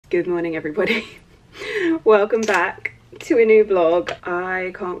Good morning, everybody. Welcome back to a new vlog.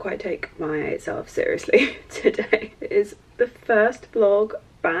 I can't quite take myself seriously today. It is the first vlog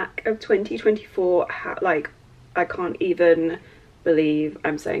back of 2024. I can't even believe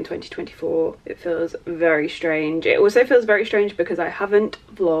I'm saying 2024. It feels very strange. It also feels very strange because I haven't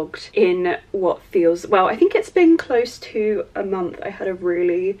vlogged in what feels, well, I think it's been close to a month. I had a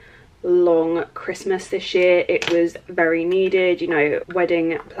really long Christmas this year. It was very needed, you know,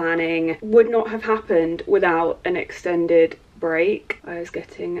 wedding planning would not have happened without an extended break. I was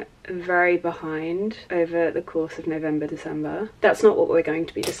getting very behind over the course of November, December. That's not what we're going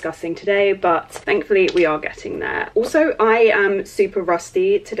to be discussing today, but thankfully we are getting there. Also, I am super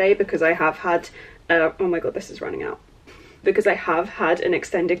rusty today because I have had oh my god, this is running out. Because I have had an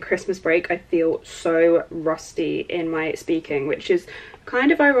extended Christmas break, I feel so rusty in my speaking, which is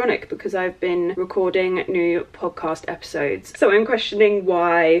kind of ironic because I've been recording new podcast episodes. So I'm questioning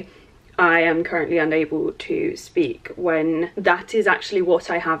why I am currently unable to speak when that is actually what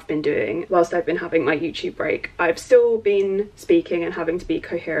I have been doing whilst I've been having my YouTube break. I've still been speaking and having to be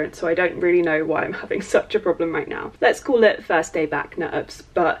coherent, so I don't really know why I'm having such a problem right now. Let's call it first day back nerves.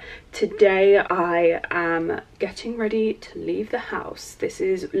 But today I am getting ready to leave the house. This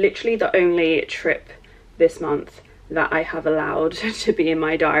is literally the only trip this month that I have allowed to be in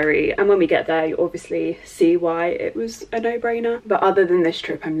my diary, and when we get there you'll obviously see why it was a no-brainer. But other than this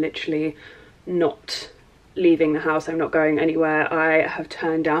trip, I'm literally not leaving the house. I'm not going anywhere. I have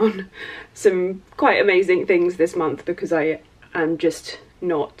turned down some quite amazing things this month because I am just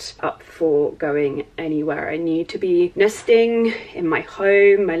not up for going anywhere. I need to be nesting in my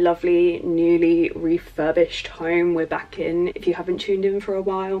home, my lovely newly refurbished home we're back in. If you haven't tuned in for a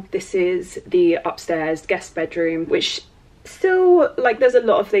while, this is the upstairs guest bedroom, which still, like, there's a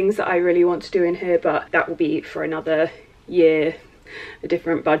lot of things that I really want to do in here, but that will be for another year, a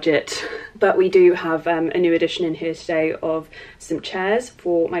different budget. But we do have a new addition in here today of some chairs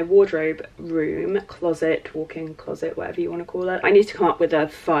for my wardrobe room, closet, walk-in closet, whatever you want to call it. I need to come up with a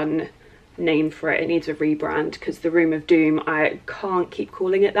fun name for it. It needs a rebrand because the Room of Doom, I can't keep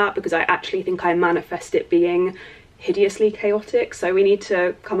calling it that because I actually think I manifest it being hideously chaotic. So we need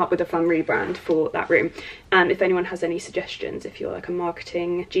to come up with a fun rebrand for that room. And if anyone has any suggestions, if you're like a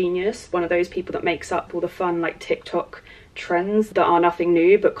marketing genius, one of those people that makes up all the fun like TikTok trends that are nothing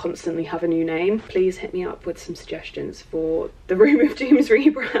new but constantly have a new name, please hit me up with some suggestions for the Room of Doom's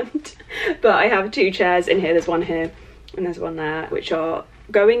rebrand. But I have two chairs in here. There's one here and there's one there, which are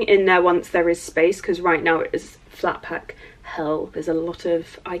going in there once there is space, because right now it is flat pack hell. There's a lot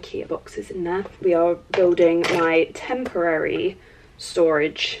of IKEA boxes in there. We are building my temporary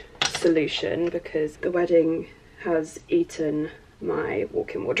storage solution because the wedding has eaten my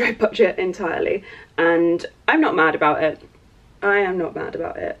walk-in wardrobe budget entirely, and I'm not mad about it. I am not mad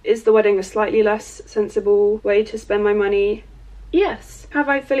about it. Is the wedding a slightly less sensible way to spend my money? Yes. Have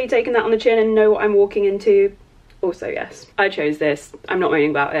I fully taken that on the chin and know what I'm walking into? Also yes. I chose this. I'm not moaning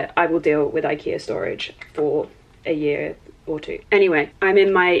about it. I will deal with IKEA storage for a year or two. Anyway, I'm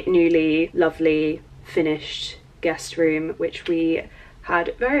in my newly lovely finished guest room, which we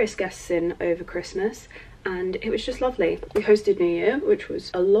had various guests in over Christmas, and it was just lovely. We hosted New Year, which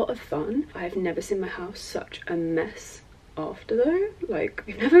was a lot of fun. I've never seen my house such a mess after though. Like,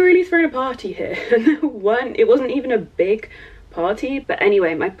 we've never really thrown a party here. And it wasn't even a big party. But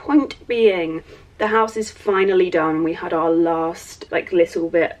anyway, my point being, the house is finally done. We had our last like little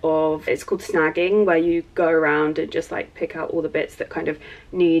bit of, it's called snagging, where you go around and just like pick out all the bits that kind of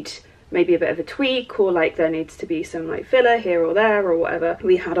need maybe a bit of a tweak, or like there needs to be some like filler here or there or whatever.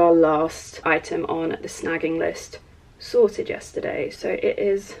 We had our last item on the snagging list sorted yesterday, so it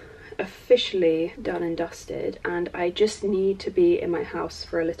is officially done and dusted, and I just need to be in my house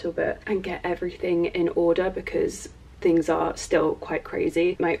for a little bit and get everything in order because things are still quite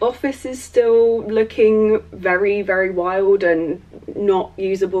crazy. My office is still looking very, very wild and not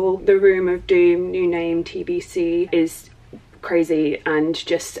usable. The Room of Doom, new name TBC, is crazy and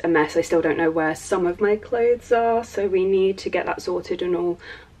just a mess. I still don't know where some of my clothes are, so we need to get that sorted and all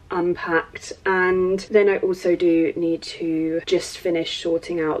unpacked. And then I also do need to just finish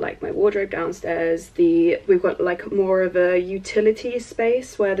sorting out like my wardrobe downstairs. We've got like more of a utility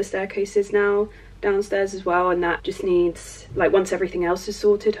space where the staircase is now downstairs as well, and that just needs, like, once everything else is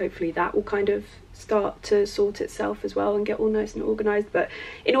sorted, hopefully that will kind of start to sort itself as well and get all nice and organized. But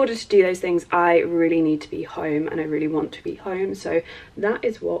in order to do those things, I really need to be home, and I really want to be home, so that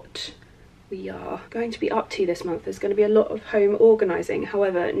is what we are going to be up to this month. There's going to be a lot of home organizing,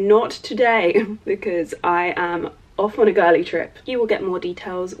 however not today because I am off on a girly trip. You will get more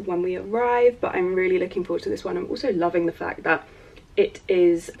details when we arrive, but I'm really looking forward to this one. I'm also loving the fact that it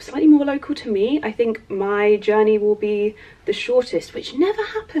is slightly more local to me. I think my journey will be the shortest, which never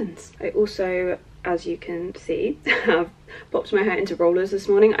happens. I also, as you can see, have popped my hair into rollers this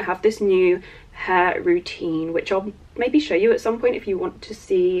morning. I have this new hair routine, which I'll maybe show you at some point if you want to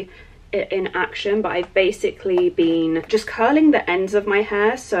see it in action, but I've basically been just curling the ends of my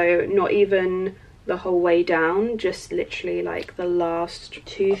hair, so not even the whole way down, just literally like the last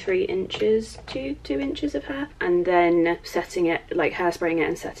 2-3 inches, 2 inches of hair, and then setting it, like hairspraying it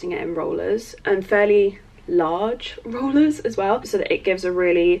and setting it in rollers, and fairly large rollers as well, so that it gives a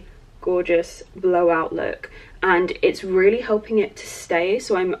really gorgeous blowout look. And it's really helping it to stay,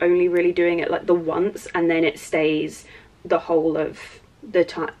 so I'm only really doing it like the once, and then it stays the whole of the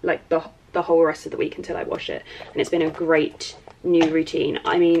time, like the whole rest of the week until I wash it. And it's been a great new routine.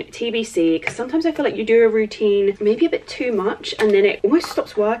 I mean, TBC, because sometimes I feel like you do a routine maybe a bit too much and then it almost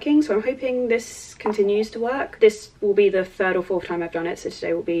stops working, so I'm hoping this continues to work. This will be the 3rd or 4th time I've done it, so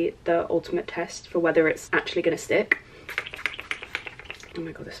today will be the ultimate test for whether it's actually going to stick. Oh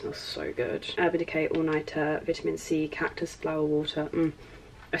my god, this smells so good. Urban Decay All Nighter Vitamin C Cactus Flower Water.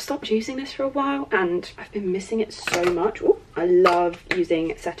 I stopped using this for a while and I've been missing it so much. Ooh, I love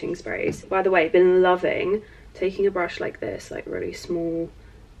using setting sprays. By the way, I've been loving taking a brush like this, like really small,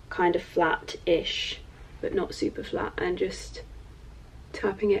 kind of flat-ish, but not super flat, and just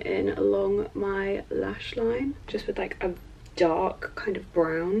tapping it in along my lash line, just with like a dark kind of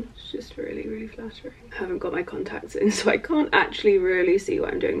brown. It's just really, really flattering. I haven't got my contacts in, so I can't actually really see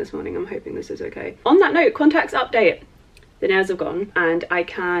what I'm doing this morning. I'm hoping this is okay. On that note, contacts update. The nails have gone and I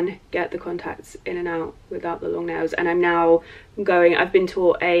can get the contacts in and out without the long nails, and I'm now going, I've been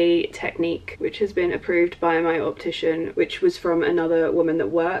taught a technique which has been approved by my optician, which was from another woman that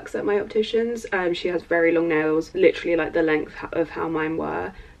works at my optician's. She has very long nails, literally like the length of how mine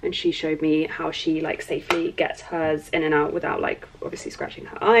were, and she showed me how she like safely gets hers in and out without like obviously scratching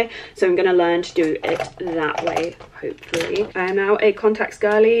her eye. So I'm gonna learn to do it that way, hopefully. I am now a contacts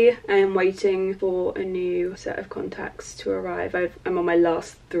girly. I am waiting for a new set of contacts to arrive. I'm on my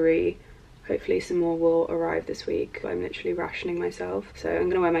last 3. Hopefully some more will arrive this week. I'm literally rationing myself. So I'm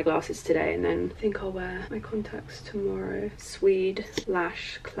gonna wear my glasses today and then I think I'll wear my contacts tomorrow. Swede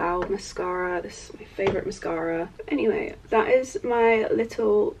Lash Cloud Mascara. This is my favourite mascara. Anyway, that is my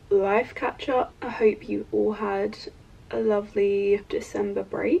little life catch up. I hope you all had a lovely December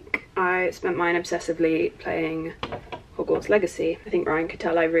break. I spent mine obsessively playing Hogwarts Legacy. I think Ryan could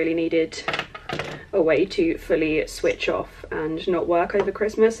tell I really needed a way to fully switch off and not work over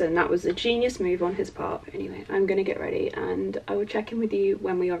Christmas, and that was a genius move on his part. Anyway, I'm gonna get ready and I will check in with you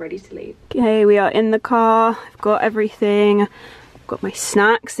when we are ready to leave. Okay, we are in the car. I've got everything. I've got my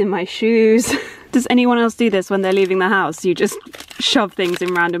snacks in my shoes. Does anyone else do this when they're leaving the house? You just shove things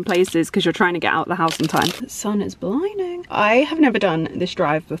in random places because you're trying to get out of the house in time. The sun is blinding. I have never done this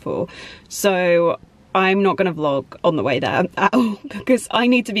drive before, so I'm not going to vlog on the way there at all because I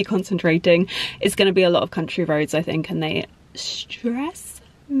need to be concentrating. It's going to be a lot of country roads, I think, and they stress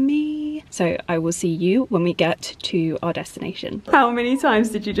me. So I will see you when we get to our destination. How many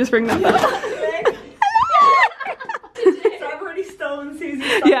times did you just ring that bell? So I've already stolen Susie's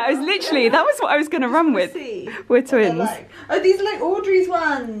sunglasses. Yeah, I was literally, that was what I was going to run with. We're twins. Like, oh, these are like Audrey's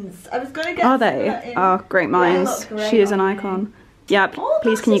ones. I was going to get. Are they? Oh, great minds. Yeah, she is an icon. Yeah,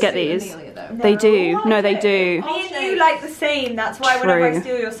 please can you get these? They do. No, they do. Me and you like the same. That's why whenever I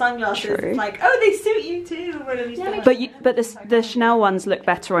steal your sunglasses, it's like, oh, they suit you too. But the Chanel ones look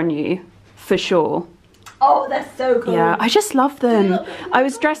better on you, for sure. Oh, they're so cool. Yeah, I just love them. I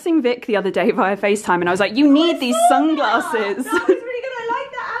was dressing Vic the other day via FaceTime and I was like, you need these sunglasses. That was really good. I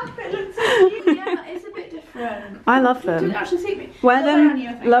like that outfit. It looks so cute. Yeah, it's a bit different. I love them. It actually suit me. Wear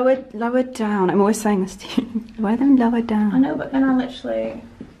them lower down. I'm always saying this to you. Wear them lower down. I know, but then I literally...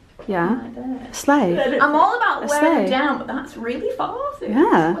 Yeah. Slay. I'm all about wearing them down, but that's really far. So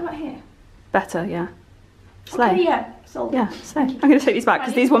yeah. What about here? Better, yeah. Slay. Okay, yeah. Sold. Yeah, slay. I'm going to take these back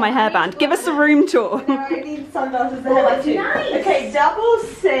because these were my hairband. Give us a room tour. No, I need sunglasses. Oh, too. Nice. Okay, double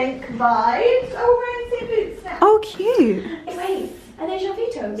sync vibes. Oh, we're wearing same boots now. Oh, cute. Wait, are they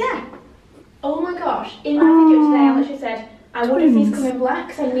Jovito's? Yeah. Oh my gosh, in my video today I literally said, I wonder if these come in black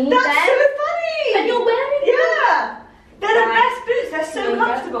because I need That's them. so funny. And you're wearing them. Yeah. They're the best boots. They're so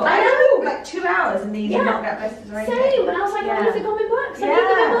comfortable. I know. Like 2 hours in these and not get blisters or anything. Same, but I was like, I wonder if they come in black because I need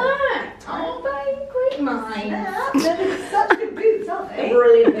them in black. Oh, very great minds. Yeah, they're such good boots, aren't they?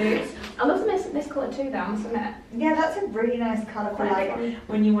 Brilliant boots. I love this colour too though, I must admit. Yeah, that's a really nice colour for like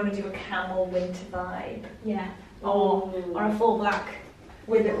when you want to do a camel winter vibe. Yeah. Or a full black.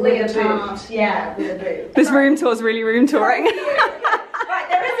 With a leotard. boot. Yeah, with a boot. This room tour is really room touring. Right,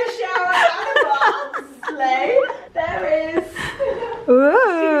 there is a shower and a bath. Slay. There is.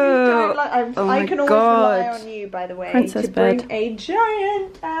 Ooh. I can always rely on you, by the way, Princess to bring bed. a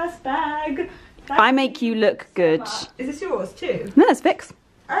giant ass bag. I make you look good. Is this yours too? No, it's Vic's.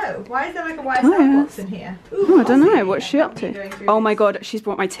 Oh, why is there like a YSL box in here? Ooh, Oh, I don't know. Aussie. What's she up to? Going through Oh my this. god, she's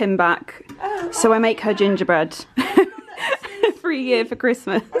brought my tin back. Oh, So I make her gingerbread for a year for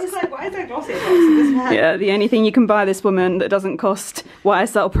Christmas. I was like, why is there glossy box in this bag? Yeah, the only thing you can buy this woman that doesn't cost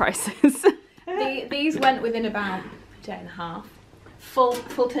YSL prices. These went within about a day and a half. Full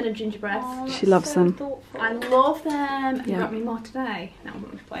tin of gingerbread. Oh, She loves them. Thoughtful. I love them. Have you Yeah. got me more today? No, I'm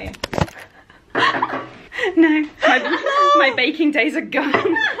going to play it. No, my baking days are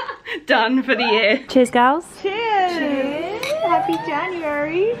gone. Done for the year. Cheers, gals. Cheers! Happy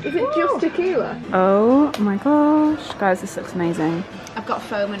January! Is it just tequila? Oh my gosh. Guys, this looks amazing. I've got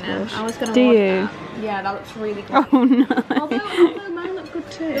foam in it. I was going to Do want you? that. Yeah, that looks really good. Oh no. Although mine look good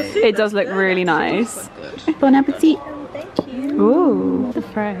too. It does look really nice. Good. Bon appetit. Thank you. Ooh, the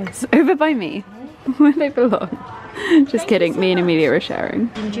fries. Over by me. Where they belong. Just kidding. Me and Amelia are sharing.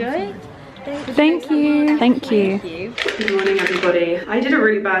 Enjoy. Thank you. Thank you. Good morning, everybody. I did a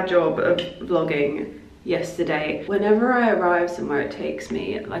really bad job of vlogging yesterday. Whenever I arrive somewhere, it takes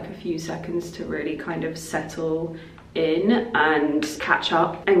me like a few seconds to really kind of settle in and catch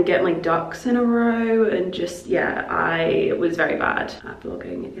up and get my ducks in a row, and just, yeah, I was very bad at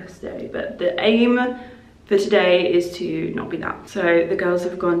vlogging yesterday, but the aim for today is to not be that. So the girls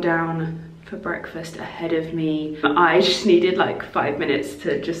have gone down for breakfast ahead of me. I just needed like 5 minutes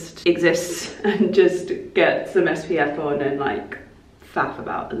to just exist and just get some SPF on and like faff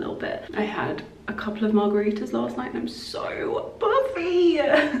about a little bit. I had a couple of margaritas last night and I'm so buffy.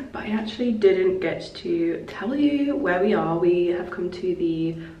 But I actually didn't get to tell you where we are. We have come to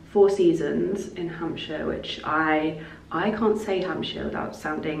the Four Seasons in Hampshire, which I can't say Hampshire without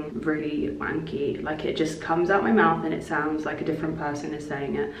sounding really wanky. Like, it just comes out my mouth and it sounds like a different person is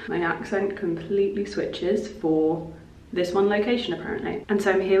saying it. My accent completely switches for this one location apparently. And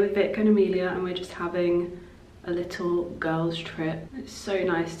so I'm here with Vic and Amelia and we're just having a little girls trip. It's so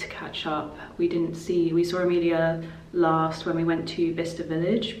nice to catch up. We saw Amelia last when we went to Vista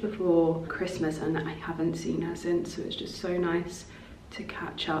Village before Christmas and I haven't seen her since, so it's just so nice to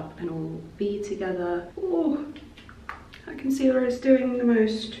catch up and all be together. Oh, I can see where it's doing the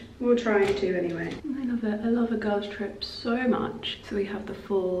most. We're trying to anyway. I love it. I love a girls trip so much. So we have the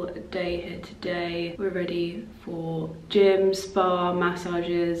full day here today. We're ready for gym, spa,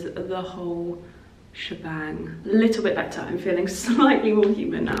 massages, the whole shebang. A little bit better. I'm feeling slightly more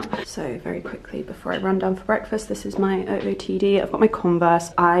human now. So very quickly before I run down for breakfast, this is my OOTD. I've got my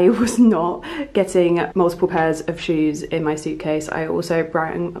Converse. I was not getting multiple pairs of shoes in my suitcase. I also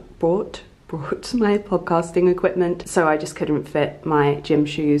brought my podcasting equipment, so I just couldn't fit my gym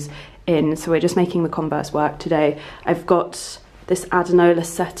shoes in, so we're just making the Converse work today. I've got this adanola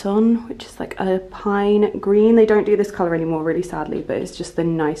set on, which is like a pine green. They don't do this color anymore, really sadly, but it's just the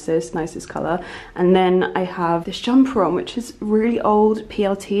nicest color. And then I have this jumper on, which is really old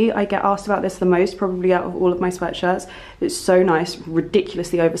PLT. I get asked about this the most, probably out of all of my sweatshirts. It's so nice,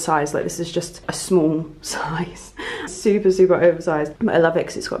 ridiculously oversized. Like, this is just a small size. Super oversized, but I love it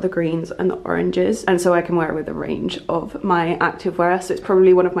because it's got the greens and the oranges, and so I can wear it with a range of my activewear. So it's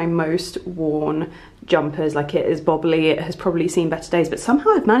probably one of my most worn jumpers. Like, it is bobbly, it has probably seen better days, but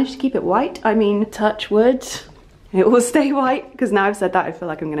somehow I've managed to keep it white. I mean, touch wood, it will stay white, because now I've said that I feel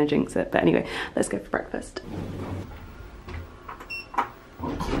like I'm gonna jinx it. But anyway, let's go for breakfast.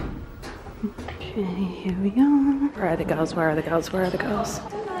 Okay, here we are. Where are the girls? Where are the girls? Where are the girls?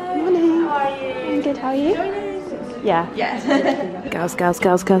 Morning. How are you? I'm good, how are you? Yeah. Yes. Girls.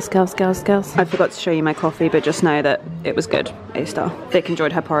 I forgot to show you my coffee, but just know that it was good. A-star. Vic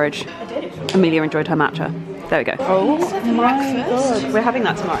enjoyed her porridge. I did. Amelia enjoyed her matcha. There we go. Oh my god. We're having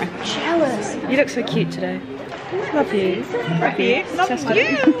that tomorrow. Jealous. You look so cute today. Love you. Love you. Love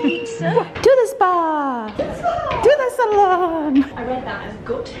you. Do the spa. Do the salon. I read that as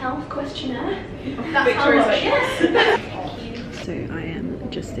gut health questionnaire. Victoria's like, yes. So I am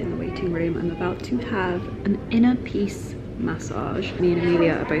just in the waiting room. I'm about to have an inner peace massage. Me and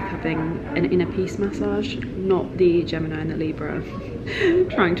Amelia are both having an inner peace massage, not the Gemini and the Libra.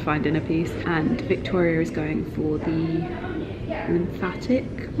 Trying to find inner peace. And Victoria is going for the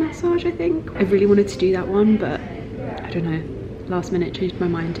lymphatic massage, I think. I really wanted to do that one, but I don't know. Last minute changed my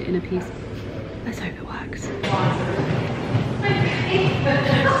mind to inner peace. Let's hope it works.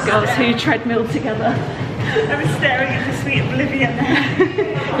 Girls who treadmill together. I was staring at the sweet oblivion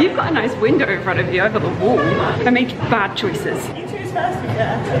there. You've got a nice window in front of you over the wall. I made bad choices. You two supposed to be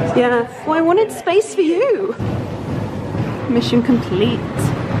there. Yeah. Well, I wanted space for you. Mission complete.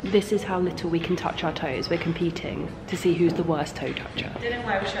 This is how little we can touch our toes. We're competing to see who's the worst toe toucher. I don't know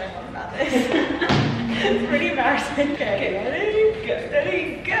why we're showing off about this. It's pretty embarrassing. Okay,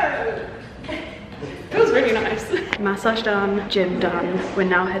 ready, go. Feels really nice. Massage done, gym done. We're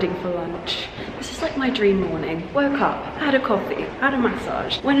now heading for lunch. This is like my dream morning. Woke up, had a coffee, had a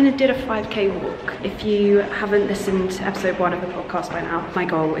massage, went and did a 5k walk. If you haven't listened to episode 1 of the podcast by now, my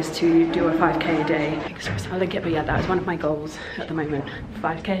goal is to do a 5k a day. I'll link it, but yeah, that is one of my goals at the moment.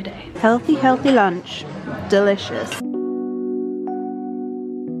 5k a day. Healthy lunch. Delicious.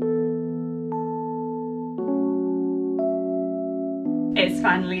 It's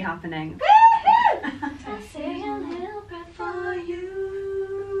finally happening. For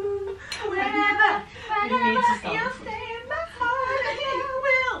you. Whenever need to stop. you'll stay in my heart and you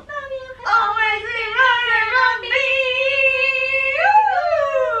will always be running on me.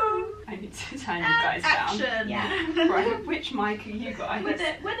 I need to turn you guys down. Action. Yeah. Right, which mic are you guys? We're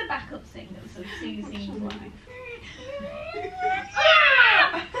the backup singers of Suzie Bonaldi.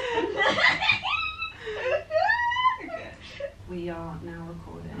 We are now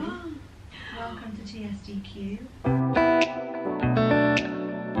recording. Welcome to TSDQ.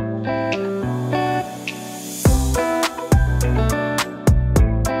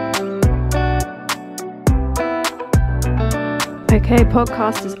 Okay,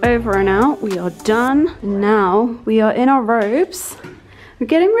 podcast is over and out. We are done. And now we are in our robes. We're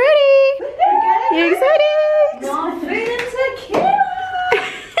getting ready. You excited? Not feeling tequila.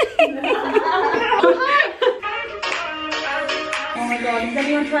 Oh my god, has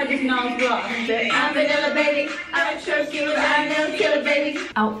anyone tried this Nars blush? I'm vanilla baby, I'm sure killer, I'm no killer baby.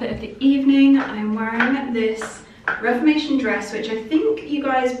 Outfit of the evening. I'm wearing this Reformation dress, which I think you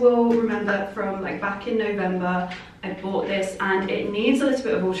guys will remember from like back in November. I bought this and it needs a little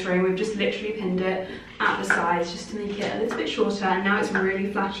bit of altering. We've just literally pinned it at the sides just to make it a little bit shorter, and now it's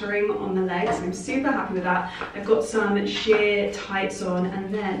really flattering on the legs. I'm super happy with that. I've got some sheer tights on,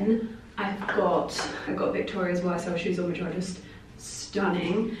 and then I've got Victoria's YSL shoes on, which are just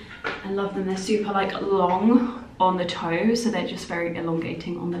stunning. I love them. They're super like long on the toe, so they're just very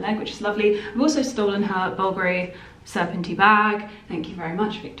elongating on the leg, which is lovely. I've also stolen her Bulgari Serpentine bag. Thank you very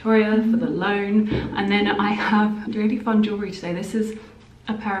much, Victoria, for the loan. And then I have really fun jewelry today. This is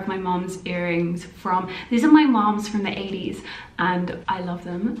a pair of my mom's earrings these are my mom's from the 80s, and I love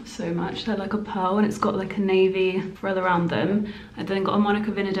them so much. They're like a pearl and it's got like a navy frill around them. I then got a Monica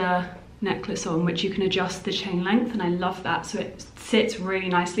Vinader necklace on, which you can adjust the chain length, and I love that. So it sits really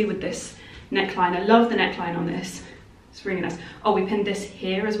nicely with this neckline. I love the neckline on this. It's really nice. Oh, we pinned this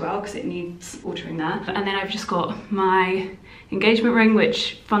here as well because it needs altering there. And then I've just got my engagement ring,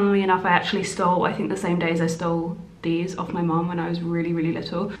 which funnily enough I actually stole, I think the same day as I stole these off my mum when I was really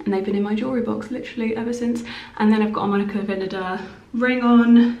little, and they've been in my jewelry box literally ever since. And then I've got a Monica Vinader ring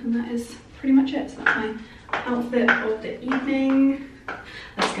on, and that is pretty much it. So that's my outfit of the evening.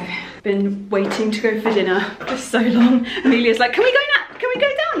 Let's go. Been waiting to go for dinner for so long. Amelia's like, can we go now? Can we go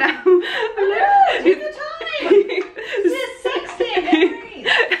down now? I'm like, Take the time. It's sexting.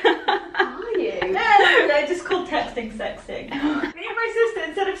 Are you? No, I just called texting sexting. Me and my sister,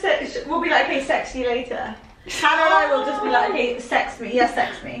 instead of sex, we'll be like, okay, sex you later. Hannah and I will just be like, okay, sex me. Yeah,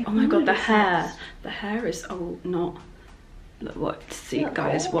 sex me. Oh my god, the hair. The hair is not. Look, what? See,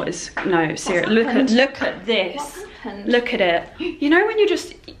 guys, what is? No, seriously. Look at this. Look at it. You know when you're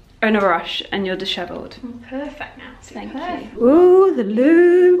just in a rush and you're dishevelled. Perfect now. Thank you. Ooh, the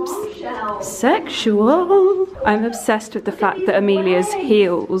loops. Sexual. I'm obsessed with the fact that Amelia's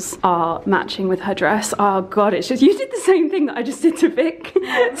heels are matching with her dress. Oh god, it's just, you did the same thing that I just did to Vic.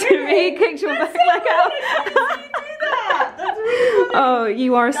 To me, kicked your back leg out. That's really funny. Oh,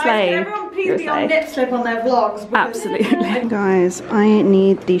 you are a slave. Guys, can everyone please be on nip slip on their vlogs? Absolutely. Guys, I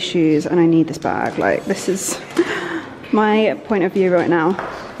need these shoes and I need this bag. Like, this is my point of view right now.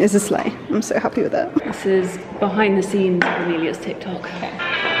 Is a sleigh. I'm so happy with it. This is behind the scenes of Amelia's TikTok. Okay.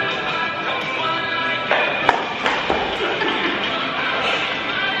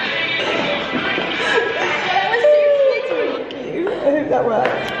 I hope that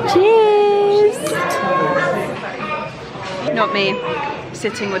works. Cheers! Not me.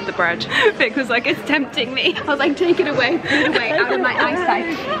 Sitting with the bread. Vic was like, it's tempting me. I was like, take it away, put it away, out of my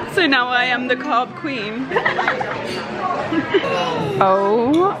eyesight. So now I am the carb queen.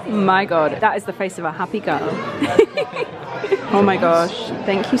 Oh my god, that is the face of a happy girl. Oh my gosh,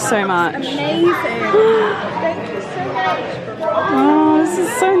 thank you so much. Amazing. Thank you so much. Oh, this is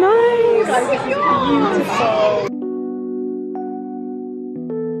so nice. Guys, this is beautiful.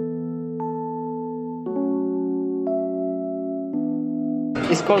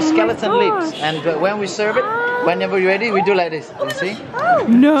 It's called skeleton lips. And when we serve it, whenever you're ready, we do like this. You see?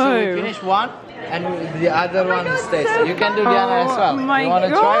 No. So we finish one, and the other one stays. You can do the other as well. Oh my you want to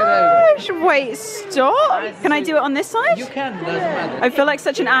try gosh! Wait, stop! Can I do it on this side? You can, doesn't matter. I feel like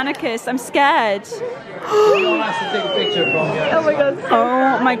such an anarchist. I'm scared. You want us to take a picture from you. Oh my god.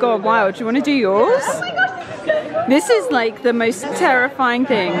 Oh my god, wow. Do you want to do yours? This is like the most terrifying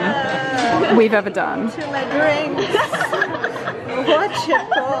thing we've ever done. To my drinks. Watch it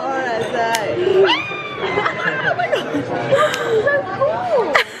pour as I. Oh my god. So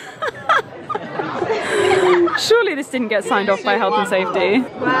cool. Surely this didn't get signed off by health and safety.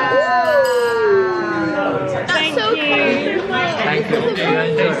 Wow. Thank you. Thank you.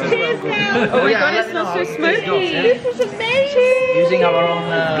 Oh my god, it smells so smoky. This is amazing. Using our own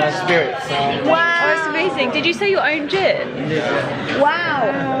spirit. So. Wow. Oh, it's amazing. Did you say your own gin? Wow.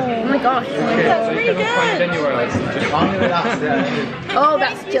 Oh my gosh. That's really good. Only with us, yeah. Oh,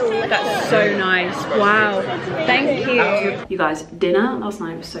 that's delicious. That's so nice. Wow. Thank you. You guys, dinner last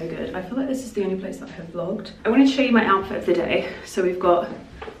night was so good. I feel like this is the only place that I have vlogged. I wanted to show you my outfit of the day. So we've got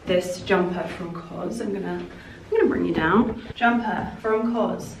this jumper from COS. I'm gonna bring you down. Jumper from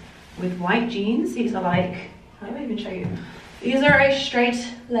COS with white jeans. These are like, how do I even show you? These are a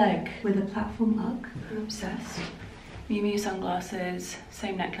straight leg with a platform ugg. I'm obsessed. Miu Miu sunglasses,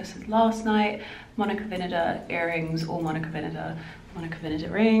 same necklace as last night. Monica Vinader earrings, all Monica Vinader. Monica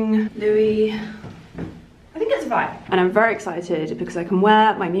Vinader ring. Louis. I think it's a vibe. And I'm very excited because I can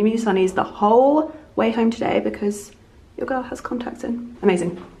wear my Miu Miu sunnies the whole way home today because your girl has contacts in.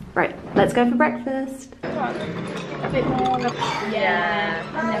 Amazing. Right, let's go for breakfast. Yeah.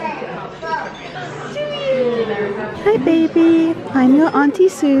 Hi baby, I'm your Auntie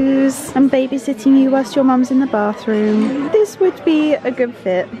Suze. I'm babysitting you whilst your mum's in the bathroom. This would be a good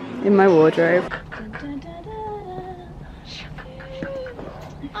fit in my wardrobe.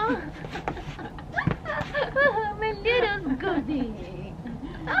 My little goodie.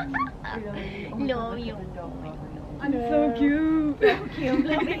 Love you. I'm so cute. So cute,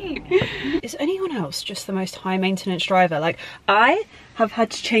 baby. Is anyone else just the most high maintenance driver? Like, I have had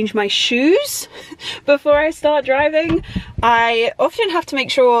to change my shoes before I start driving. I often have to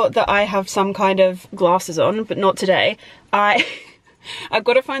make sure that I have some kind of glasses on, but not today. I've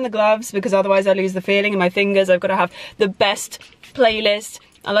got to find the gloves because otherwise I lose the feeling in my fingers. I've got to have the best playlist.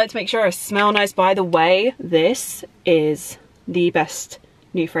 I like to make sure I smell nice. By the way, this is the best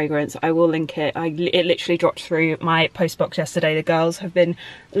new fragrance. I will link it. It literally dropped through my post box yesterday. The girls have been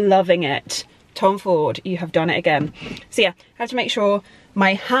loving it. Tom Ford, you have done it again. So yeah, I have to make sure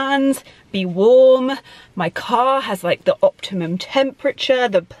my hands be warm, my car has like the optimum temperature,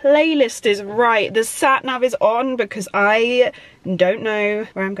 the playlist is right, the sat nav is on because I don't know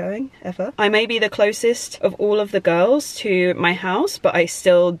where I'm going ever. I may be the closest of all of the girls to my house, but I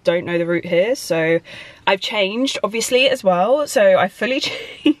still don't know the route here. So I've changed obviously as well. So I fully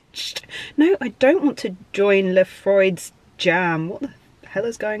changed. No, I don't want to join Lefroyd's jam. What the hell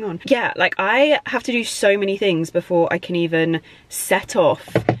is going on? Yeah, like I have to do so many things before I can even set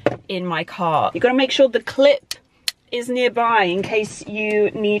off in my car. You gotta make sure the clip is nearby in case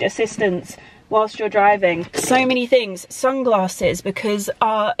you need assistance whilst you're driving. So many things. Sunglasses, because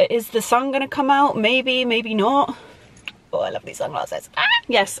is the sun gonna come out? Maybe, maybe not. Oh, I love these sunglasses. Ah!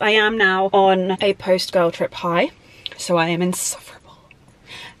 Yes, I am now on a post-girl trip high, so I am insufferable.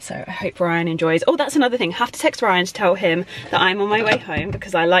 So I hope Ryan enjoys. Oh, that's another thing. I have to text Ryan to tell him that I'm on my way home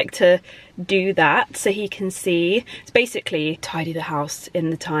because I like to do that so he can see. It's basically tidy the house in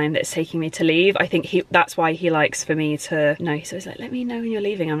the time that it's taking me to leave. I think that's why he likes for me to know. So he's like, let me know when you're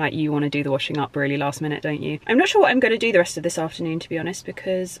leaving. I'm like, you want to do the washing up really last minute, don't you? I'm not sure what I'm going to do the rest of this afternoon, to be honest,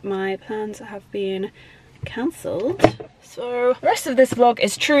 because my plans have been cancelled. So the rest of this vlog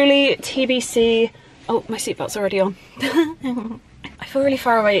is truly TBC. Oh, my seatbelt's already on. I feel really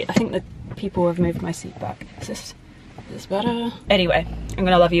far away. I think the people have moved my seat back. Is this better? Anyway, I'm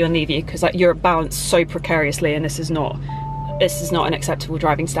gonna love you and leave you because like you're balanced so precariously and this is not an acceptable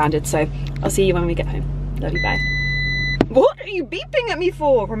driving standard. So I'll see you when we get home. Love you, bye. What are you beeping at me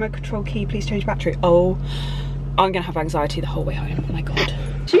for? Remote control key, please change battery. Oh, I'm gonna have anxiety the whole way home. Oh my god.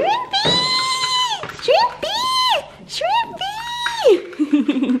 Shrimpy! Shrimpy! Shrimpy!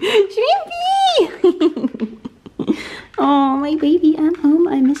 Shrimpy! Oh, my baby, I'm home.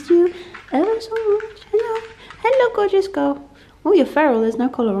 I missed you ever so much. Hello. Hello, gorgeous girl. Oh, you're feral. There's no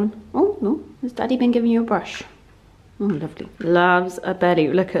collar on. Oh, no. Has Daddy been giving you a brush? Oh, lovely. Loves a belly.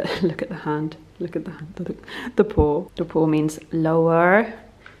 Look at the hand. Look at the hand. The paw. The paw means lower.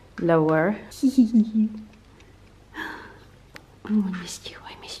 Lower. Oh, I missed you.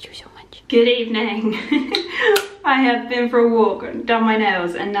 I missed you so much. Good evening. I have been for a walk, done my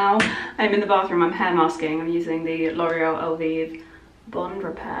nails, and now I'm in the bathroom. I'm hair masking. I'm using the L'Oreal Elvive Bond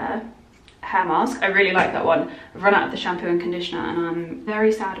Repair hair mask. I really like that one. I've run out of the shampoo and conditioner and I'm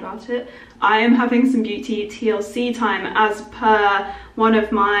very sad about it. I am having some beauty TLC time as per one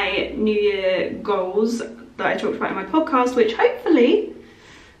of my New Year goals that I talked about in my podcast, which hopefully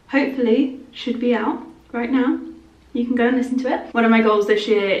should be out right now. You can go and listen to it. One of my goals this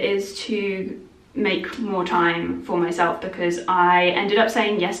year is to make more time for myself, because I ended up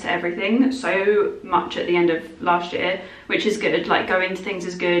saying yes to everything so much at the end of last year, which is good. Like, going to things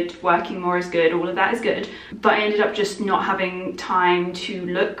is good, working more is good, all of that is good, but I ended up just not having time to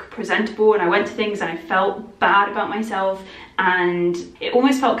look presentable, and I went to things and I felt bad about myself, and it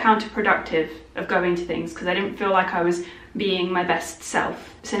almost felt counterproductive of going to things because I didn't feel like I was being my best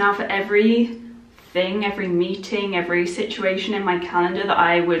self. So now for every thing, every meeting, every situation in my calendar that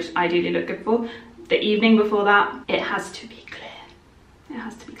I would ideally look good for, the evening before that, it has to be clear. It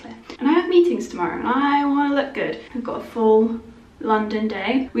has to be clear. And I have meetings tomorrow and I want to look good. I've got a full London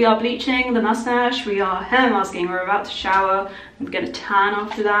day. We are bleaching the mustache, we are hair masking, we're about to shower. I'm gonna tan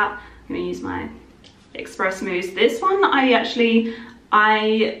after that. I'm gonna use my Express Mousse. This one, it's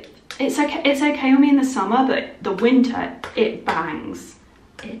okay on me in the summer, but the winter, it bangs.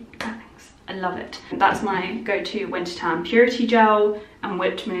 It bangs. I love it. That's my go-to winter tan. Purity gel and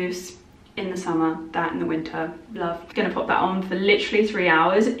whipped mousse in the summer, that in the winter, love. Gonna pop that on for literally 3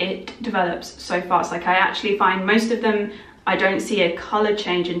 hours. It develops so fast. Like, I actually find most of them, I don't see a color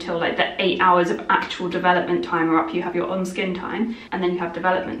change until like the 8 hours of actual development time are up. You have your on-skin time and then you have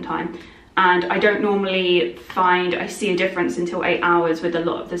development time. And I don't normally find I see a difference until 8 hours with a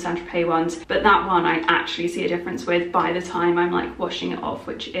lot of the Saint-Tropez ones, but that one I actually see a difference with by the time I'm like washing it off,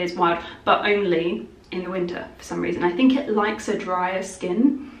 which is wild, but only in the winter for some reason. I think it likes a drier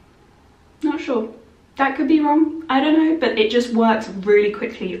skin. Not sure. That could be wrong, I don't know, but it just works really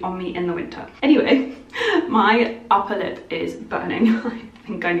quickly on me in the winter. Anyway, my upper lip is burning. I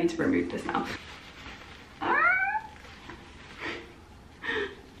think I need to remove this now.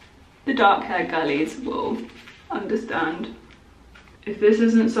 The dark hair girlies will understand. If this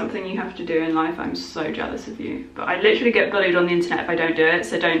isn't something you have to do in life, I'm so jealous of you. But I literally get bullied on the internet if I don't do it,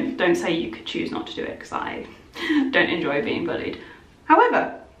 so don't say you could choose not to do it, because I don't enjoy being bullied.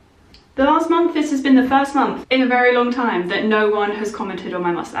 However, the last month, this has been the first month in a very long time that no one has commented on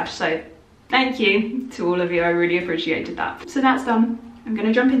my mustache, so thank you to all of you, I really appreciated that. So that's done. I'm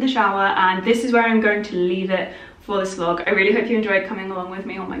gonna jump in the shower and this is where I'm going to leave it for this vlog. I really hope you enjoyed coming along with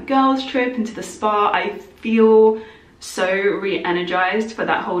me on my girls trip into the spa. I feel so re-energized for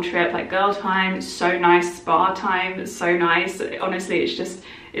that whole trip. Like, girl time, so nice, spa time, so nice. Honestly,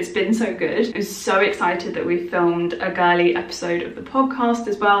 it's been so good. I'm so excited that we filmed a girly episode of the podcast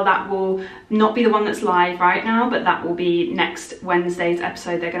as well. That will not be the one that's live right now, but that will be next Wednesday's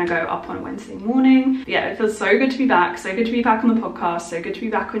episode. They're gonna go up on a Wednesday morning. But yeah, it feels so good to be back. So good to be back on the podcast. So good to be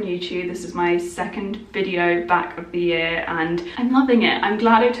back on YouTube. This is my second video back of the year and I'm loving it. I'm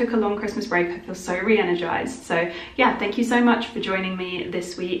glad I took a long Christmas break. I feel so re-energized. So yeah, thank you so much for joining me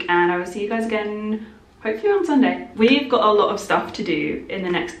this week and I will see you guys again hopefully on Sunday. We've got a lot of stuff to do in the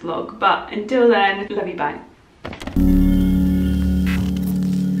next vlog, but until then, love you, bye.